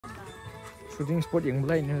shooting spot yang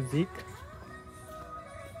mulai ni zik.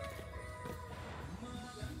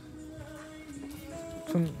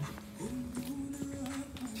 Sum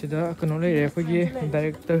sida kano le referee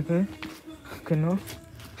director kano.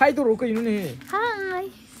 Hai tu rokai ni.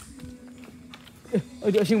 Hai.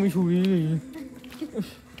 Ada asing misui.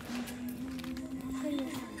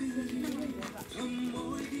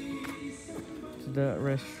 The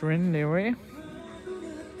restaurant there way.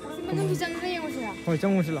 Oh,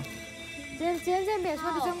 정午是了。今天这边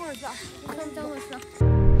说的中午是，说中午是。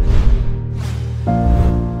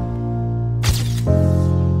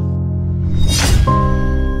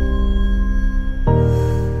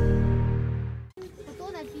好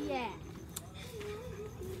多的鸡耶，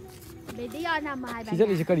没得要那么还吧？这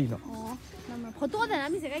里是哪里呢？哦，那么好多的那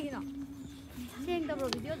边是哪里呢？现在都不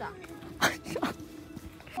知道的。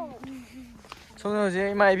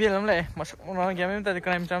 소녀지 많이 빌름래 마sak mo game ta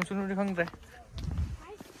crime cham sunu di khang te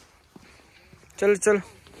chal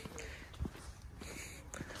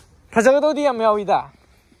phajaga do di am yawi da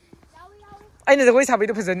aina jagoi sabai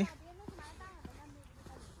do phajani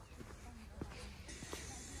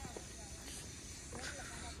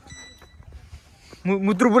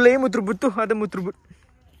mutrubut tu ada mutrubut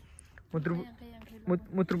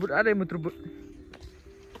ada mutrubut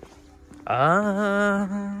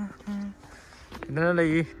Nó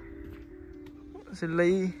lấy sẽ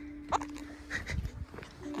lấy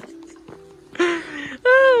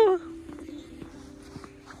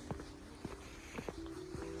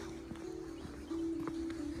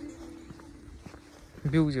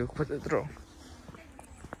view giờ quá tuyệt rồi.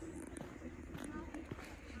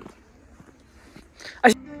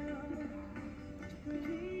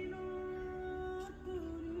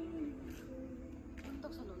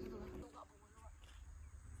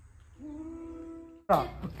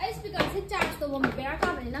 Ai speaker sẽ charge tàu bom bé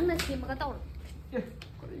cả vậy năng là xem cái tàu.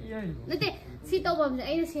 Nè thế, si tàu bom sẽ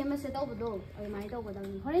ai xem mà sẽ tàu bự đồ, ai máy tàu bự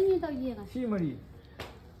đằng, hồi nãy như tàu gì cả. Si mari.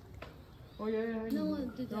 Oh yeah. No,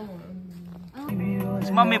 itu tu.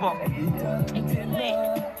 Mami bo.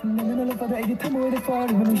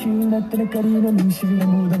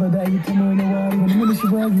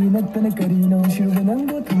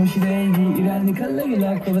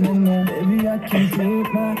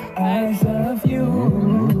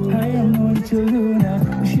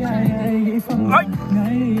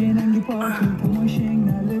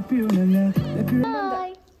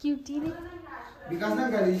 Hi, cutie ni.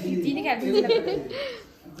 Cutie ni kan?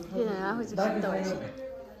 Thế là hồi trước tàu ấy.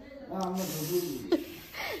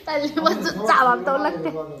 Tại vì mà chả làm tàu lắc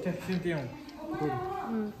thế. Xin tiền.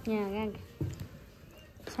 Nhà gan.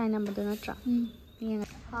 Sai nằm bên nó trọ. Nghe.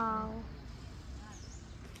 Wow.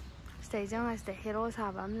 Stay chẳng là stay hero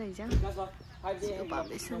sao bấm lấy chẳng. Cứ bảo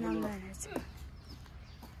bị sao nằm đây này chứ.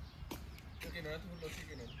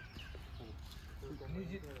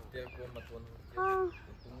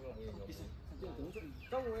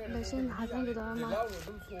 Lesin hasan gitu ama.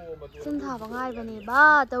 Chân thả vào ngay và này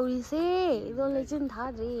ba tàu đi xe rồi lấy chân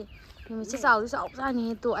thả đi. Nhưng mà chắc sao ra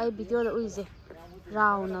này tụi ai video đã ui gì.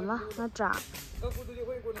 Rào nè mà nó trả.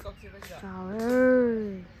 Rào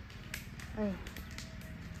ơi. Ê.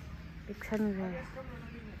 Big chân rồi.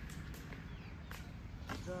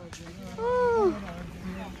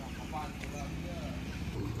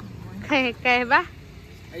 Kề ba.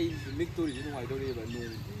 Ai mic tôi đi ngoài tôi đi và nung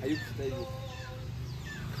ayuk đây.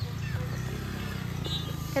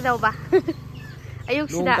 Cái đâu ba?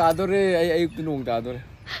 Ayuk nung ta tôi đấy, ayuk tôi nung ta tôi đấy.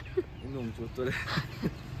 Nung chút tôi đấy.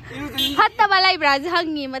 Phát ta balai Brazil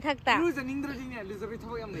hang ni mà thắc ta. Lu zanin dro ding ya, lu zabi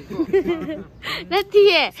thawak am nei ko. Nè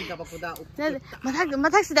thiê. Mà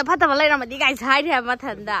thắc sida phát ta balai ra mà đi gai sai thế mà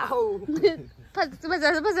thần da. Phát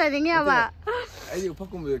bây giờ đi nghe mà. Ayuk phát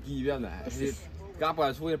công việc kỳ vậy này. Các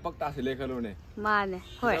bạn số bắc ta sẽ lấy cái luôn này. Mà này,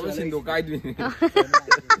 hỏi. Cái xin đồ cái gì?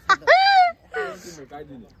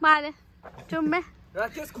 Mà này, chum mấy.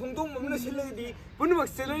 Rakesh 공동 먹는 실력이 보는 막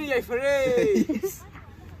셀러리야 프레.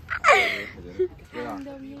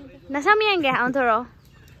 Nó sao miếng kìa ông thưa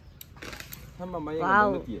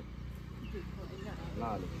Wow.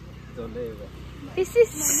 This is.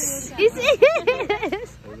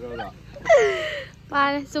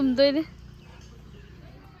 Ba này, zoom tôi đi.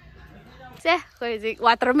 Xe, khởi dịch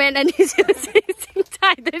waterman anh đi siêu sinh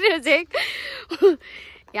chạy tới điều dịch.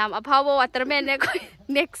 Yam apaw bo waterman ne ko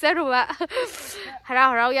next ruwa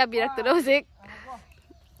harau ya birak to zik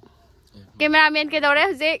cameraman ke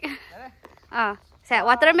dore zik se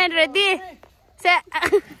waterman ready se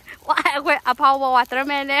ko apaw bo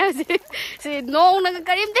waterman ne zik si nong nang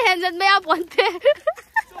karim te hanjan me apon te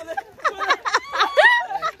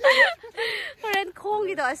ren khong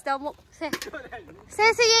gi do asta mo se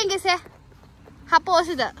yeng ge se hapo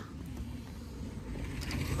su da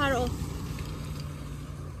Tharo.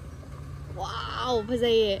 Wow,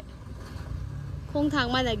 pazay. Kung thang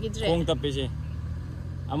man lagi dre. Kung tapi sih.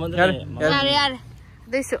 Aman Yare.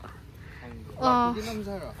 Desu. Oh.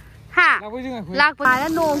 Ha. Lak pa na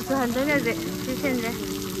nong su han de ne si sen de.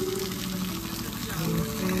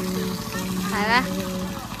 Hala.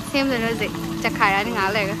 Xem de neจะขายร้านงาน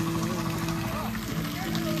เลยก็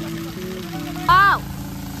ว้าว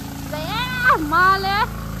เจ๊มาเลย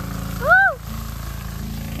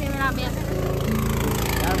เทมราเมีย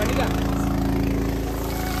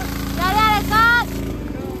ได้กัน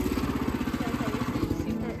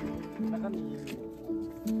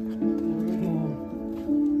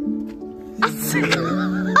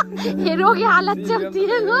हीरो की हालत चलती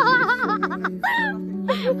है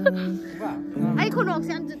ไอ้คุณออกเ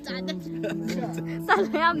สียงจุดจ่ายแต่แต่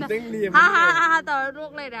แล้วนะฮ่าต่อลู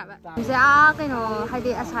กเลยแบบเสียก็เนาะให้เ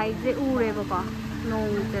ด็กอาศัยเด็กอูเลยป่ะนง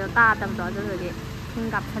เจอตาตำต่อจะเลยถึง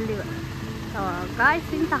กับทะเลต่อก็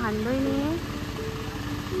สิ่งทหารด้วยนี่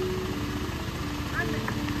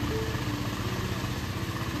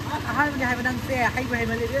ให้มันให้มันนั่งเสียให้ไป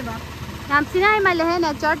มาเลยด้วยมั้งน้ำสิ่งให้มาเลยเ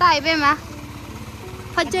นี่ยจอดได้ไหมมั้ย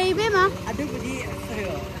พัดใจไหมมั้ยอันนี้พอดี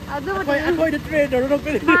อันนี้พอดีอันนี้เทรนเดี๋ยวเราไป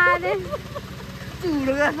มาเลยจู่เล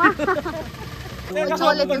ยมาโช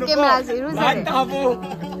ว์เลยถึงเกมเวลาสิรู้สึก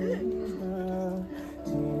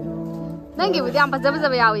นั่งกี่วันปัจจุบันจะ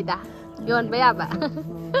ไปเอาอีกอ่ะย้อนไปอ่ะบ้า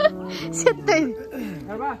เสร็จเลย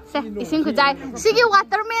เสร็จอีสิ่งขุดใจสิ่งที่วอ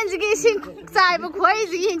เตอร์แมนสิ่งที่สิ่งใจบุกไว้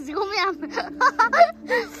สิ่งที่สิ่งก็ไม่เอา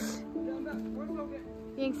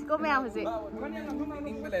สิ่งก็ไม่เอาสิ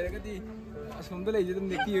สมตัวเลยจะต้อง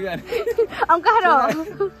เด็กพิวกันเอาก็หรอ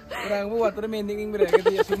รางว่าตัวเมนนิ่งไปเลยก็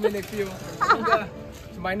ดีสมเป็นเด็กพิว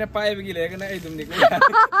สมัยนั้นไปไปกี่เลยกันนะไอ้ตุ่มเด็กเ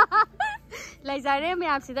ลยใจเร่ไม่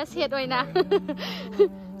อาบสิได้เช็ดไว้นะ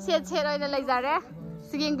เช็ดไว้นะเลยใจเร่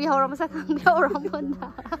สิ่งบิฮอร์มาสักครั้งบิฮอร์มันด่า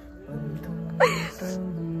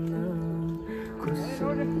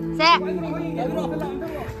เซ่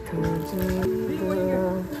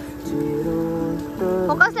โฟ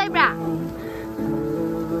กัสเลยปะ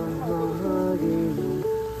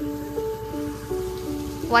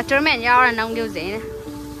Waterman 要人能留着呢。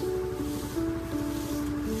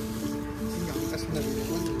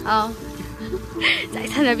哦，在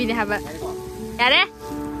他那边的还不？呀嘞，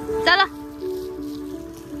走了。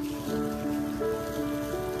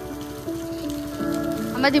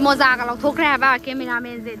我们的莫扎个老头看吧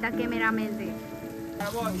，cameraman 子，打 cameraman 子。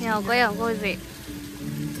有个子。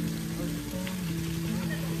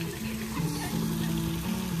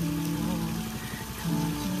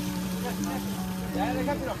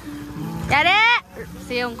dạ đấy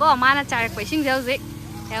thì ông có mà nó chạy quay sinh giao gì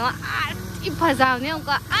thì ông ít phải giao nữa ông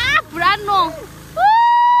có brand luôn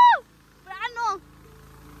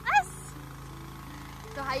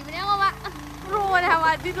cho hay bên em không ạ rồi này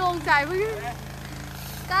mà đi luôn chạy với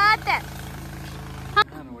cá tẹt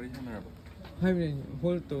hay bên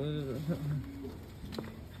hôi tổ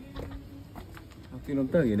cái nón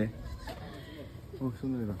tơ gì đây ô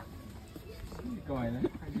xuống đây rồi coi đấy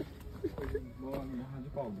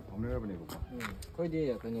ค่อยดี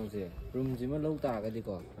อ่ะกันยังสิรุมจิมันลูกตากันดีก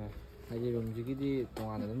ว่าไอ้ที่รุมจิกี่ที่ตรง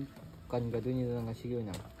นั้นกันกันตัวนี้ต้องการชิกิวเ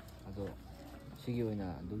นี่ยอ่ะตัวชิกิวเนี่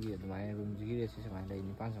ยดูกี่ทำไมรุมจิกี่เรื่องสมัยใด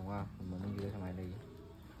นี่ปั้นสองว่ามันต้องกี่สมัยใด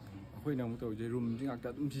ค่อยน้องตัวจะรุมจริงอ่ะแต่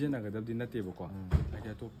ตุ้มชี้หน้ากันดับดินนัดเตียบกว่าไอ้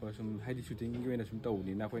ที่ตัวผสมให้ดิชูติ้งกี่วันชุมเต่า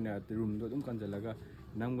นี่นะค่อยเนี่ยรุมตัวตุ้มกันจะแล้วก็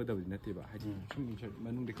นั่งก็ดับดินนัดเตียบให้ที่ชุ่มมั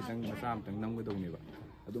นนุ่งเด็กตั้งมาซ้ำตั้งนั่งก็ดับนี่แบบ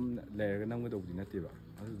ตุ้มแหล่ก็นั่งก็ดับดินนัดเตียบ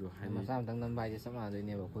มาซ้ำตั้งน้ำใบจะสมัยใดเ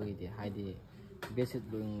นี่ยแบบค่อยดีให้ดีเบสิก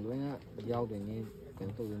ลุงล้วนนะยาวตัวนี้เป็น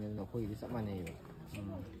ตัวนี้เราคุยที่สักมันเอง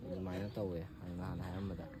หมายถึงตัวเองงานหาย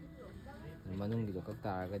มาได้มานุ่งกี่ตัวก็ต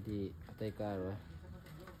าก็ดีเตะก็rồi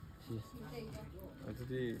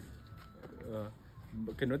ที่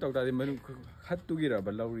cái nói tàu ta thì mình hát tu kia là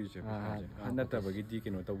bao lâu rồi chứ hát nát ta bao cái gì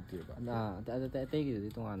cái nói tàu tiệp à tệ cái gì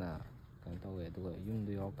tung anh à cái tàu về tôi dùng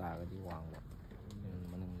đi học cả cái đi hoàng rồi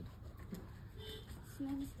mà nâng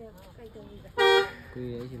cái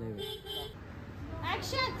ấy chỉ đây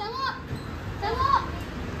Action, tengok.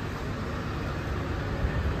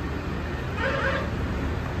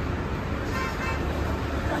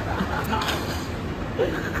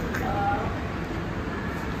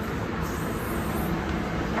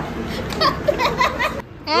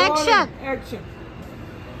 Action.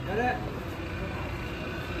 Ada.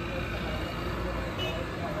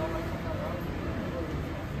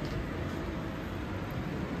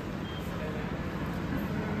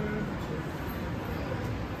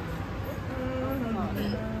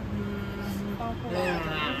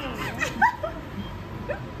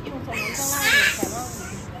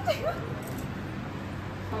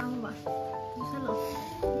 봐. 살로.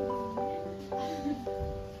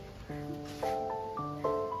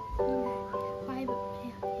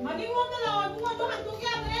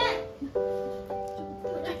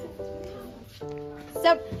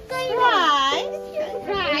 Surprise!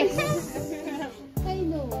 Surprise! Ay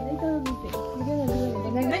no, ito na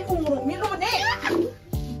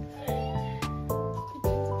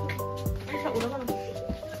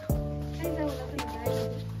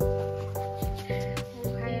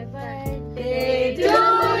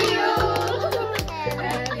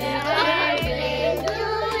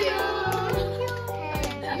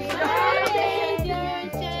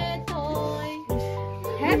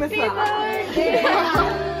Happy birthday.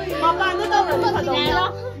 Papa nó đâu rồi phải đâu.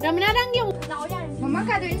 Rồi mình đang nhiều. Mama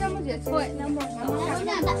cả đấy năm gì chơi. Mama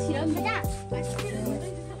đã 싫은 거야.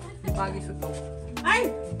 Ai,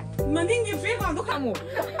 mà đi nhiều phép còn tôi không ngủ.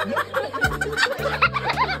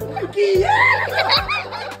 Kỳ á.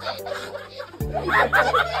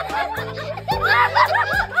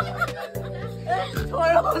 Thôi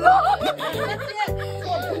rồi.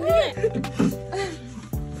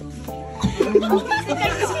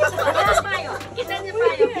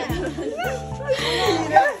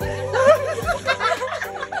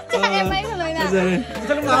 Chắc em mấy rồi nè.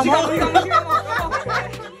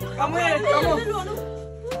 Kamu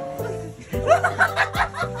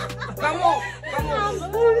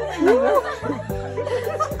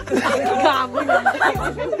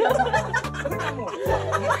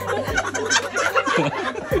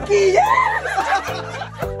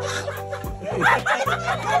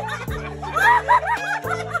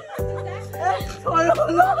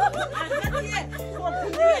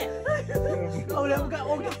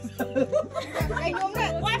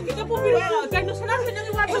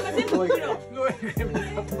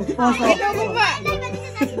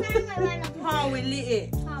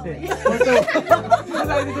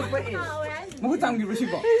mau tanggi bersih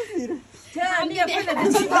kok. Jangan dia pernah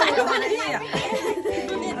bersih kok.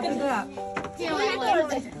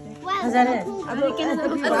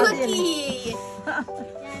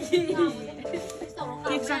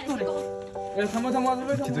 sama-sama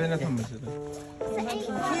기도해나 한번 줘.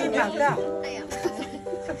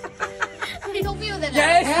 Không view rồi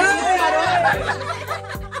Yes. nè.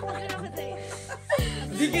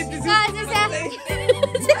 Dikit di Rồi, xe.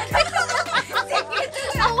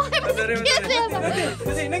 Ông ơi, mình kia xe mà.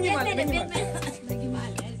 Kasi nang gimana?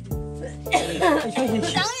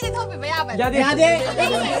 Jangan ini kau bebek apa? Jadi.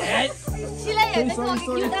 Sila ya, tapi kalau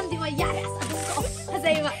kita dalam di mana ya?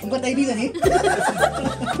 Saya pak. Bukan tadi tadi.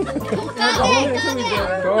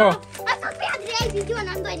 Oh. Asal pihak dia video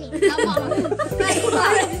nonton ini.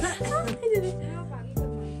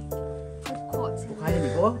 Hai ni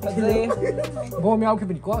ko. Bawa miau ke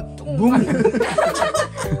bini kau. Bung.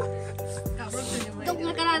 Tuk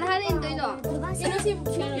makanan hari itu itu. Ini sih.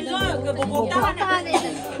 Itu ke bobok Tahan itu.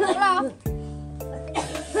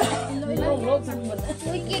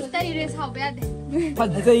 Kita ini sahabat deh.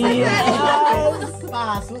 Padzai.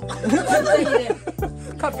 Pasu.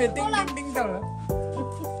 Kafe ting ting ting tau.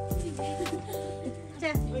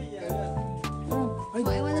 Mọi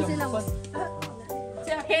người sẽ làm.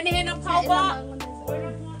 Heni kaoba.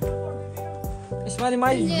 Ismani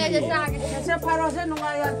mai. Ini aja sakit. Saya paro saya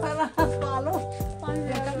nungayan para palo.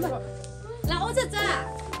 Là ô chật chà.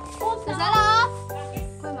 Được ra đó.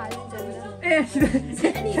 Quay máy lên chân nữa.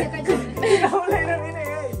 Sẽ đi được cái chân. Đâu lên đâu cái này.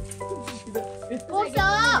 Ô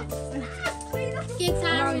sợ. Kia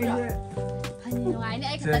sang rồi. Anh nói này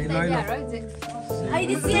anh có tận tay nhà rồi chị. Anh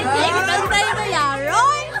đi xe chị có tận tay bây giờ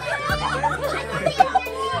rồi.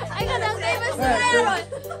 Anh có tận tay bây giờ rồi.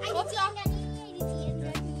 Anh chưa nghe đi tiền.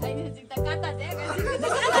 Anh thì chúng ta cắt tận đấy cái gì.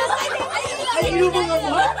 Anh yêu mừng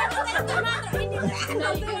quá.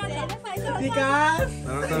 Tika.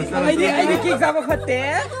 Ay di cake sama khate.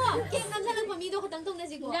 Kia ngắm ra là của mi đâu có tăng tung đấy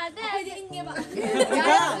gì của. Dạ thế ai đi nghe bạn.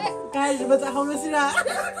 Kai baca haulu sila.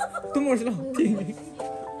 Tumor sila.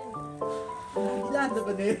 Ilan tu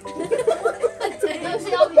benda. Đâu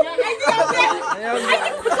siêu gì nữa.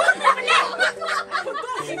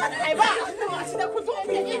 Ai ba? Sila kutu. Kutu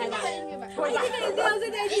pi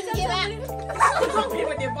dia ba.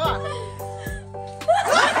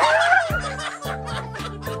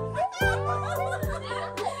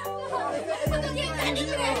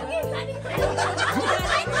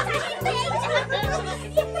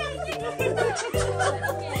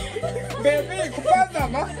 Baby, kupat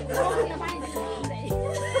nama.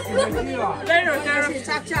 Đây rồi cha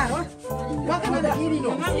sạc cha rồi. Bác cái này là gì đi nữa?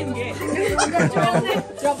 Ngắm nhìn kìa.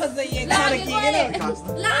 Cho phần gì vậy? Cha là gì cái này?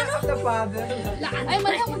 Lạ nó. Tepat. Anh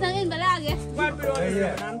mới không thằng in bà la kìa. Quay video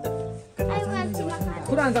này. Anh qua chỉ mặc.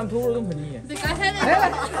 Kurang jam thu dong phani.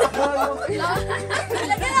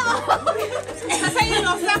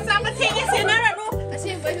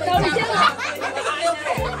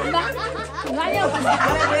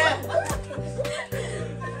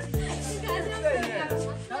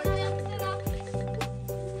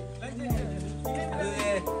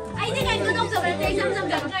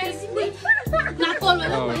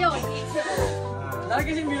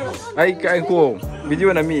 Ai cái anh cô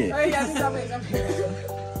video là mi.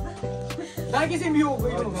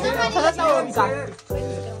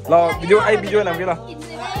 Lo video ai video làm cái lo.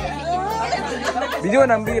 Video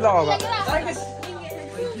làm cái lo bạn.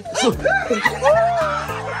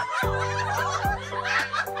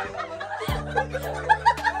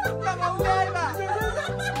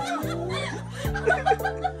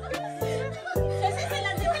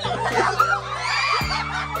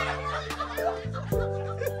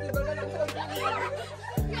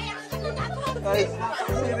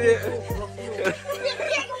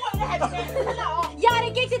 Dạ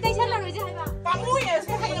đấy, cái tay chân là rồi chứ hả bà? Bà mua vậy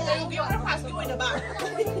sẽ hay là người nó phạt cái quần bà.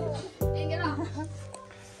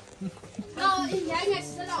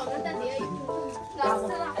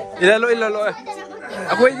 Ilalo.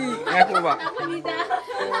 Ako hindi ako ba?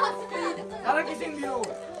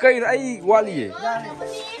 Kay ay wali eh.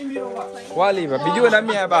 Wali ba? Video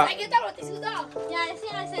namin ba?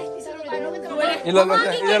 Ilalo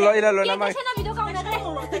naman.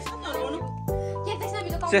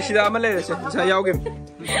 Siya sila malay siya yawgim.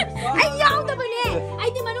 Ay yaw na ba ni? Ay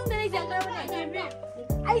di manong na lang ka ba ni?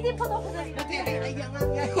 Ay di photo ko na. Ay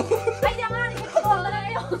jangan photo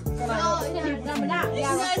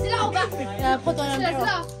na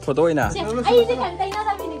lang. Photo ina. Ay di kantay na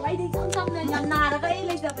sabi ni. Ay di kang na nara ka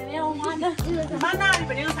ilay sa pene o mana. Mana ni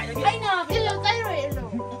pa nila sayo. Ay na, ilo tayo ilo.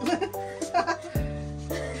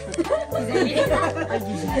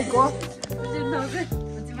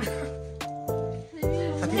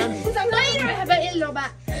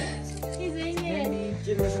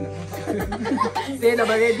 Sena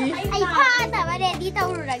ba ready? Ay pa, tama ready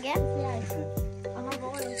tao lagi.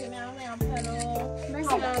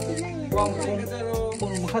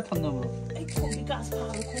 Kung makatang naman.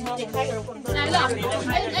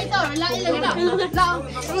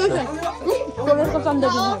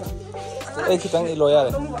 Eh kitang iloya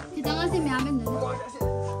rin. Kita ngasih mie amin dulu.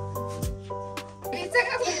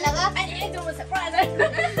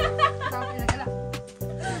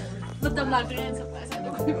 Betul lah kalian surprise.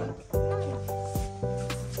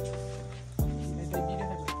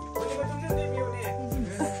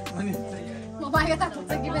 Mobile kita tak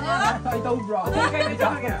pergi benda. Ay tahu bro.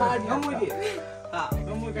 Kamu ini.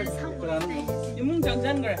 Kamu kan. Yung mong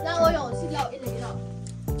jangan ger. Lah oyo, sila ilay ilo.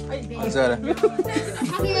 Ansara.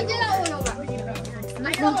 Kami aja lah oyo ba.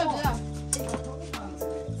 Nak oyo.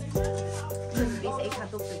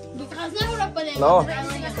 Bekasnya udah pada. No.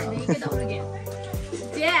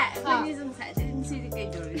姐，你怎么才是？你去给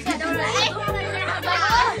就是。哎，都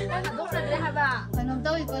是好吧？可能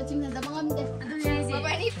都一个今天怎么我们的？我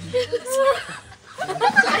把你。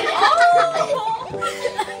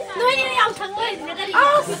你要成为你那个里。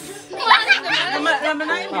Ramen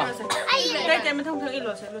na yung bilo sa. Kaya tayo man tong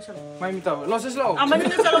ilo sa. May mitaw. Losses low. Ah, man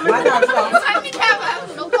yung sa laman. Ay, mi tama.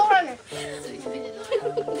 Nung tora ne.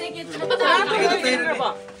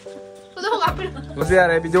 Bớt ra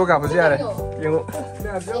đây video cả bớt ra đây. Yung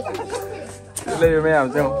lấy mấy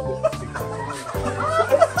làm chưa?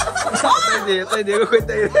 Tay gì có quên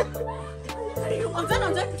tay đấy. Ông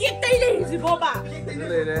rất kiệt tay lên gì bố bà.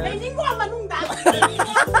 Lấy đấy. Lấy những quả mà nung đá.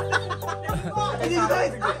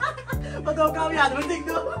 Bắt đầu cao nhà nó định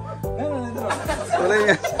nữa.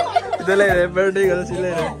 Tôi lấy đấy, birthday của nó xin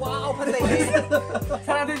lấy đấy. Wow, phần này đi.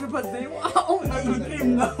 Sao đây cái phần đấy? Wow, nó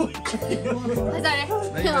im ngầu. Bây giờ đây,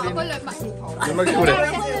 họ có lời bạn. Nhưng mà cái này.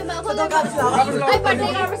 Bắt đầu cao sao? Ay,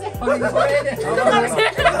 birthday ka kasi.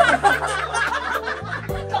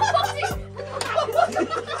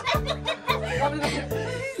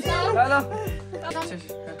 Hello.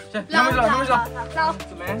 Namit lang.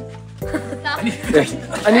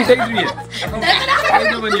 Anh đi take gì? Anh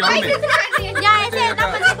cho mình nhiều không mẹ? Dạ, em sẽ đắp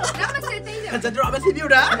mình sẽ tí được. Thật rõ bên xin yêu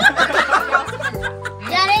đã.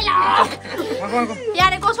 Dạ đây là. Dạ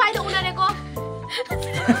đây cô xoay đủ này đây cô.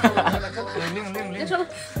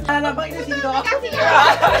 Là vậy nó xin đó.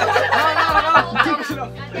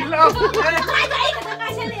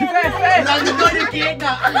 Là những người đi kia nè.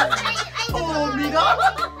 Ồ, đi đó.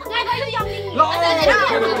 Ngay đây tôi dòng đi.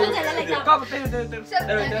 Có một tên.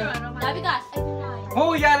 Dạ biết rồi.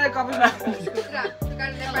 Hô ra đây có cái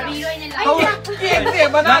Đi đôi nên là. Hô.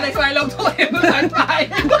 Kiệt mà nó này xoay lông thôi, nó xoay phải.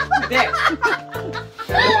 Nè.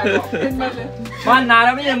 Man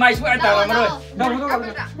nara mi mai suka ta ma rồi. Đâu có đâu.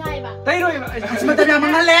 Tây rồi. Mà tao làm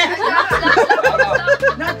ngon lẹ.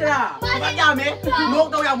 Nát ra. Bạn nhà mẹ.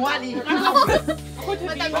 Nuốt đâu làm ngoan đi.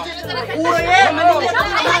 Ui em mà đi.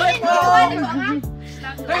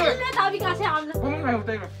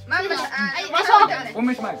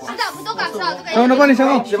 Sao nó có đi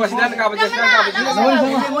sao? Siapa sih dan kabar jelas kabar jelas.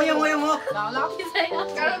 Ngoyong.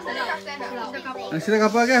 Sila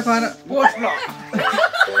kapag kaya para. Bos lo.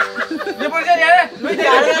 Dia boleh jadi ada. Lu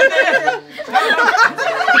dia ada.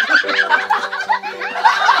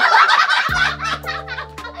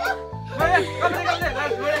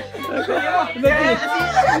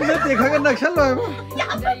 Nanti kagak nak salah.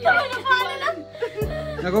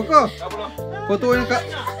 Nah kok foto yang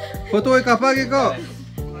kapag ko.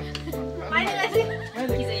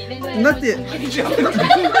 Nanti.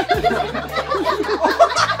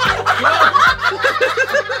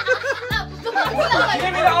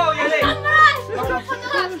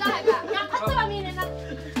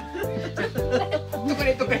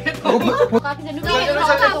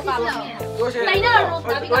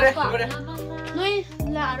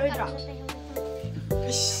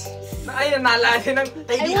 Ay, nala siya ng...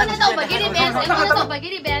 Ay, una daw,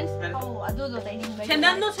 pagkiri bands. Oo, adudo, tayo din ba?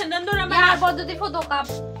 Sendando naman. Yeah, photo di photo ka.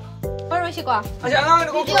 Pero siya ko. Asya nga,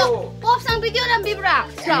 ano ko Video, pops ang video ng Bibra.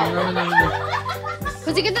 So.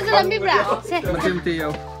 Kasi kita sa Bibra. Macam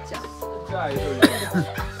tiyaw.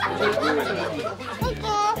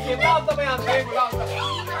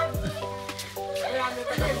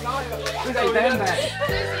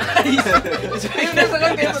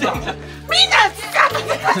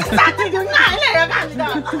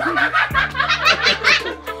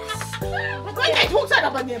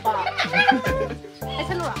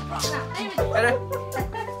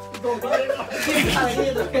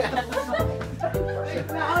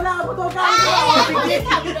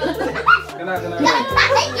 Kena.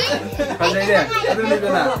 Pandai dia. Aduh ni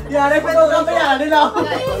kena. Ya, ada foto kamera ni lah.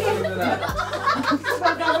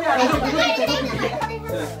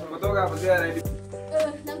 Foto ka pasti ada di.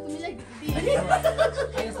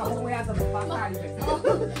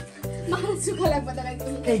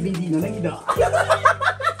 Eh, bindi na lang ida.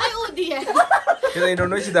 Ay, udi eh. Kita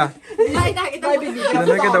Indonesia dah. Kita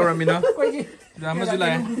nak daw ramin no. Drama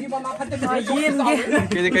July.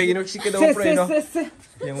 Kita kayak gini sih kita daw pray no.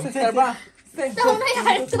 Yang Tahu na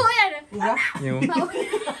yan, ito yan. yung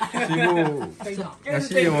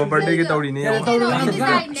kasi yung birthday kita uli niya.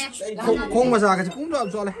 Kung masa kasi kung daw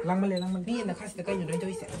so ale. Lang mali. Ni na kasi kayo doon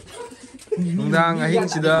ito isa. Nang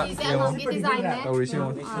ahin sida yung uli siya.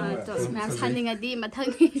 또 산행하디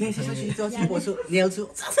마탕이.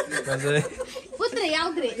 nelsu. Kasi 우드레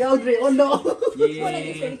야우드레. Yaudre, oh no.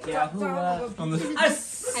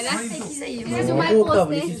 알아? This is my post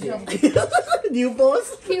ne. New post.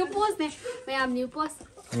 New post ne. May am new post.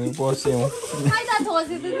 yung post yung Hay da those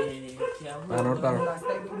it. ano taro.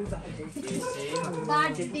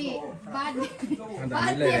 Birthday. Ang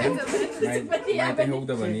dami nila yan. May tahog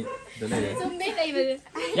da ba ni? Dala yan. Sumbe na iba.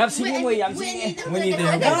 Yapsing mo, yapsing. Muni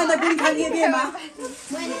tayo. Jangan nak beli kali dia mah.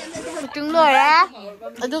 ถึงเลยอ่ะ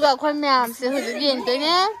ดูกับคนแม่เสียหัวเย็นตัวเ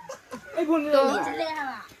นี้ยตัว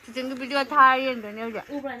ถึงกับวิดีโอถ่ายเย็นตัวเนี้ยจ้ะ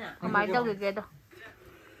ไม่ต้องเกี่ยว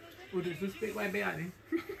Udah suspek baik baik ni.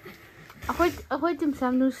 Aku tim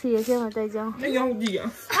sam nu sih sih mata jang. Ni yang dia.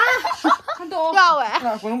 Kau eh?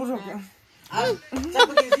 Nah, kau nak busuk.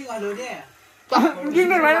 Siapa kisi kalau dia?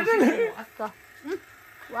 Gini mana tu?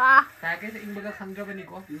 Wah. Saya kira ing baga khangga bani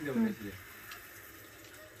ko.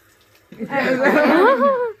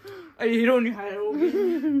 Ay hero ni hero.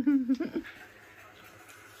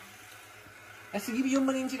 Asigi biyo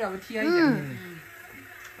manin sira bathi ai jan.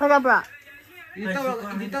 Pada bra. Ini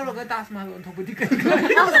tahu lo tas mah untuk budi kan.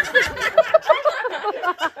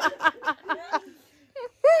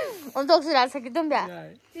 Untuk sudah sakit tu dah.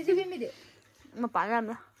 Sisi bimi de.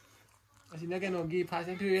 Mapalam lah. Asina kan ogi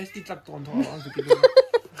pasang tu resti tak tonton orang tu.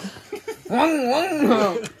 Wang.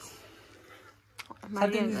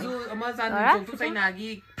 Satin tu amasan tu saya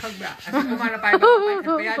nagi kagbra. Asina mana pai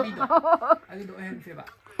pai ya di do. Agi do hem seba.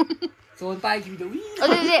 So pai ki do. Oh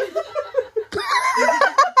dia.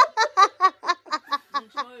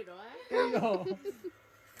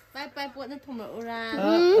 Pai buat na thum orang.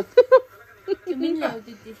 Cumin leo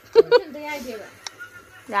titi. Dia ai dia.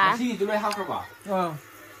 Dah. Sini tu leh hak apa?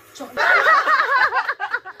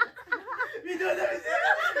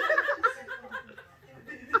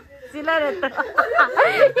 Sila itu.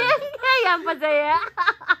 Yang percaya.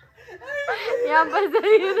 Yang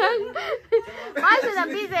percaya. Masih nak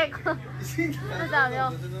bisik.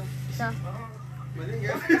 Tahu tak?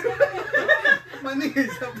 Mani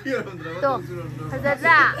sabi orang Tuh,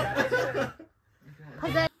 fazadra.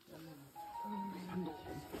 Fazad.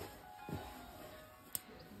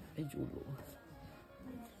 Ay julo.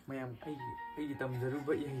 Mayam ay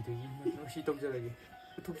tamzaruba ihaydogi nushi tokjarage.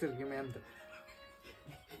 Tokjarage mayam ta.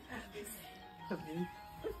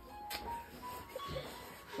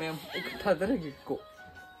 Mayam ikutadarage ko.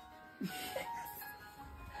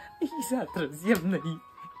 Isa terus yam nahi.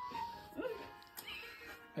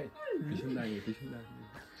 Hey, bismillah.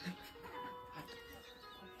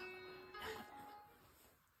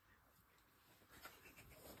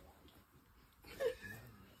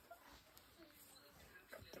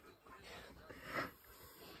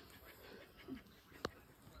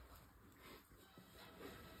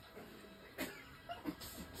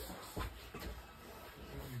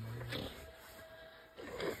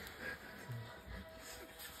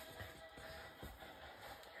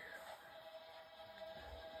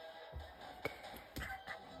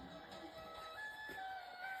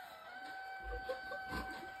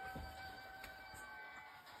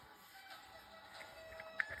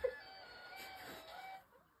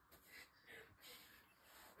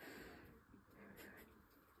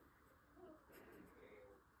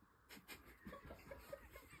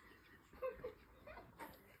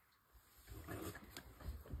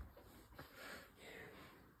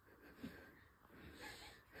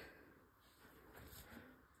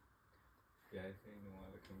 Yeah, I think no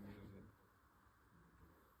one can use it.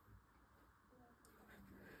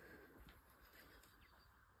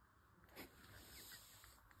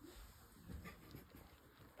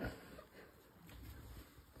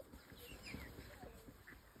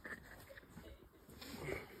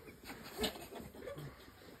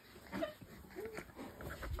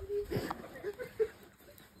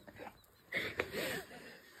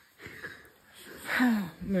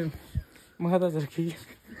 Mahada zarki.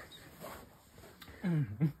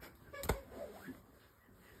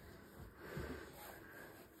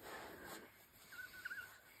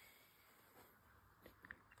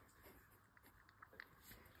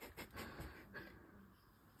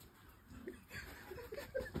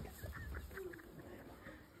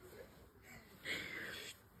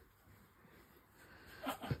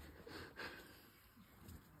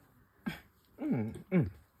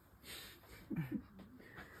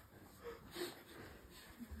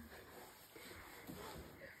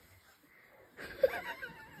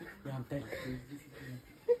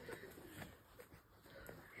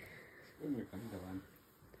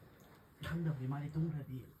 Không được thì mai đi tung là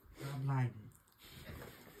đi làm lại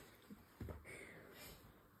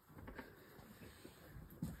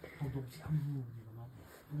không tục sẽ âm mưu gì mà nó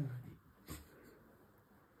tung là đi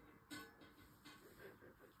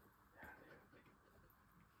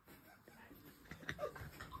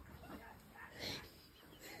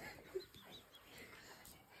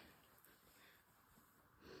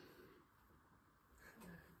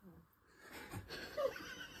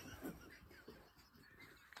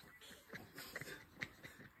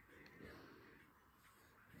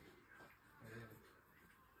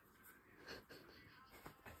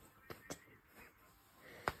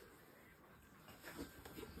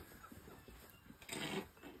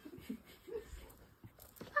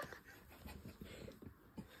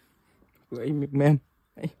Anh mềm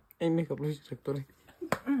anh make up lên sạch tôi đây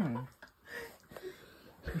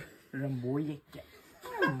làm bố vậy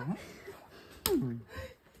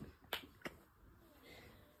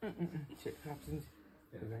sẽ khắp xin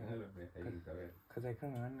khá dài khá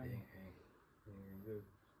ngắn này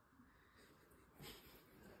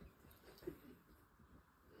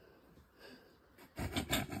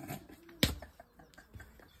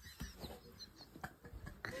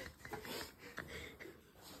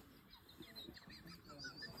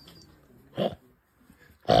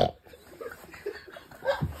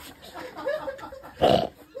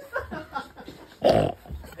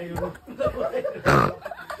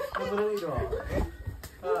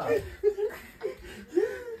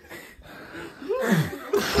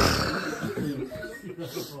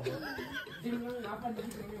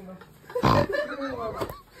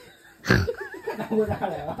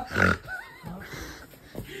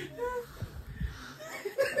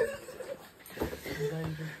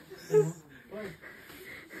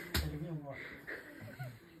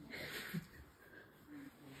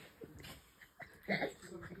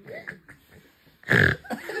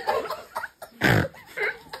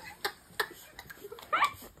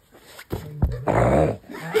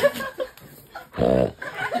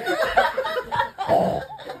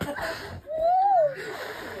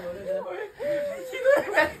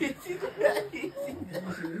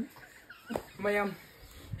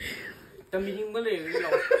Tamiling balik lo.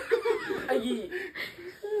 Eigi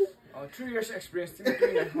 2 years experience in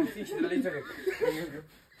doing that. Fish the later.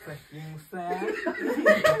 Fucking sad.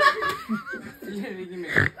 Give me.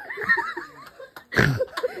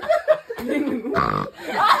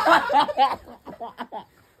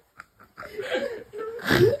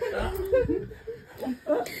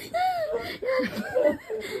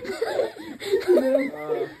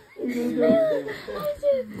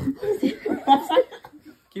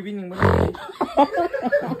 Kibining mo.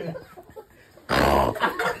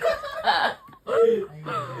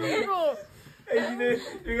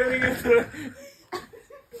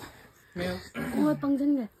 Ôi bằng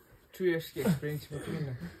chân kìa. 2 years experience mo ito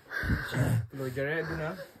na. Rồi giờ đó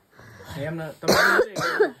na. Em na tao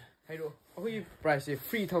hay rồi. Ôi price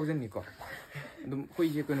 3,000 ni ko. Đúng ôi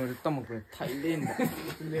giờ cái nó tao một cái Thailand.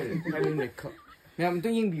 Thailand này ko. Em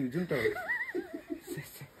tôi yên biểu chúng tôi.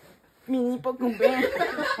 Mini pa kung bé.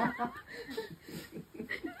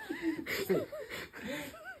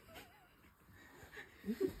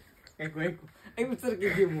 Anh muốn sợ cái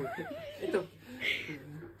gì một. Ito.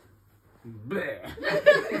 Bleh.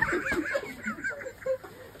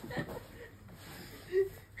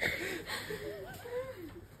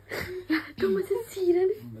 Kamu masih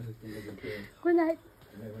đấy. Con này.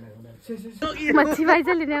 Masih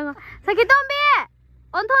baca lini aku. Sakit tombe.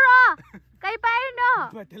 On thoro. Kai pai no.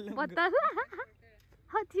 Botal.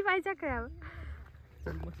 Hati baca kaya.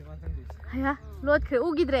 Ya, lot kre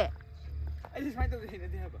ugidre. I just find out the hint of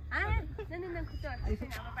Ah, nan kutor.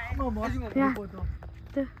 Ya.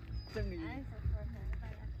 Tuh.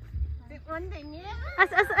 As.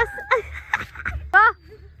 Oh.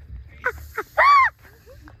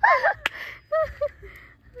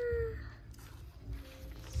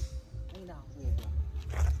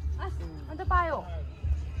 Ano tayo?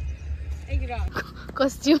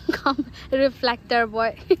 Costume come reflector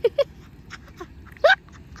boy.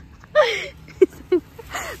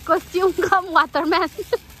 Costume come waterman.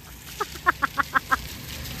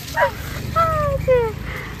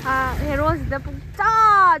 Hero sida pung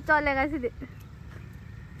cha lega sidi.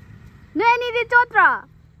 Nani di chotra.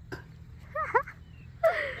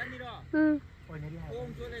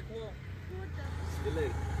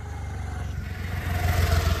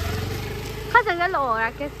 Kasi nga lo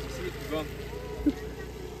racket.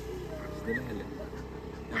 Sila hele.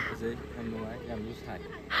 Kasi ano ay yung side.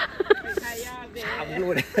 Saya,